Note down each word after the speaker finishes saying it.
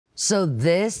So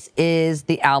this is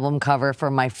the album cover for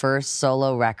my first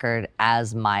solo record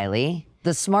as Miley.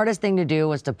 The smartest thing to do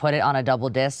was to put it on a double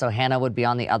disc so Hannah would be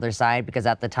on the other side, because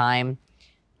at the time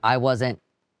I wasn't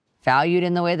valued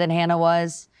in the way that Hannah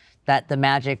was, that the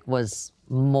magic was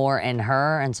more in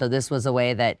her. And so this was a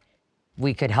way that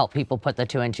we could help people put the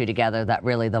two and two together, that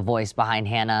really the voice behind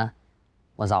Hannah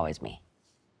was always me.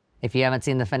 If you haven't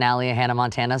seen the finale of Hannah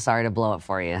Montana, sorry to blow it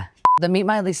for you. The Meet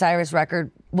Miley Cyrus record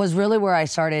was really where I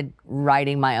started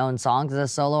writing my own songs as a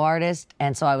solo artist.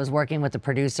 And so I was working with a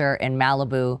producer in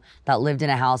Malibu that lived in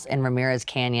a house in Ramirez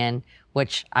Canyon,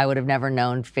 which I would have never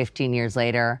known 15 years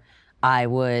later. I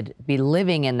would be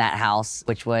living in that house,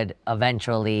 which would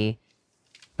eventually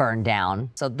burn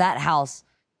down. So that house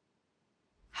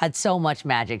had so much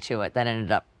magic to it that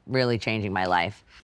ended up really changing my life.